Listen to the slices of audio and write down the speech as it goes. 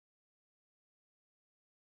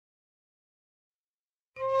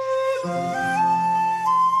Hi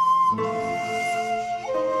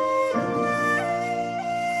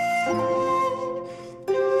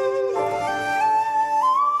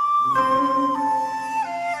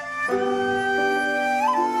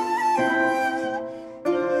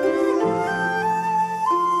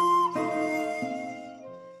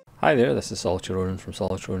there, this is Solitary Ronin from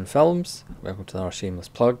Solitary Ronin Films. Welcome to another shameless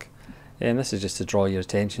plug. And this is just to draw your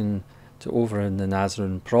attention to over in the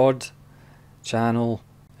Nazarin Prod channel.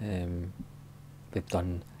 We've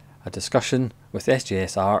done a discussion with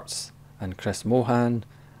SJSARTS and Chris Mohan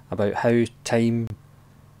about how time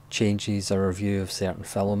changes our view of certain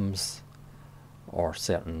films or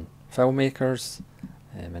certain filmmakers,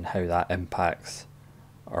 and how that impacts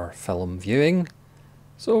our film viewing.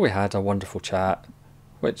 So we had a wonderful chat,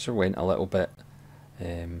 which went a little bit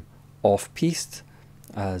off-piste,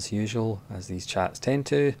 as usual, as these chats tend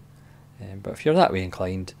to. But if you're that way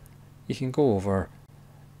inclined, you can go over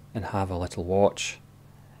and have a little watch.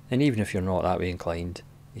 And even if you're not that way inclined,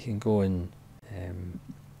 you can go and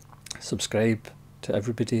subscribe to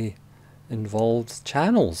everybody involved's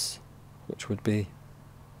channels, which would be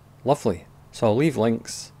lovely. So I'll leave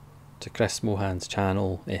links to Chris Mohan's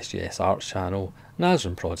channel, SJSARTS channel,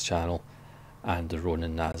 Nazarin Prod's channel, and the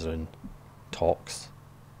Roninazarintalks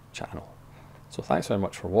channel. So thanks very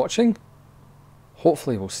much for watching.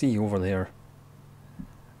 Hopefully we'll see you over there.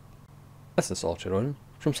 This is Solitary Ronin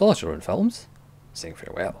from Solitary Ronin Films, saying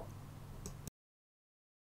farewell.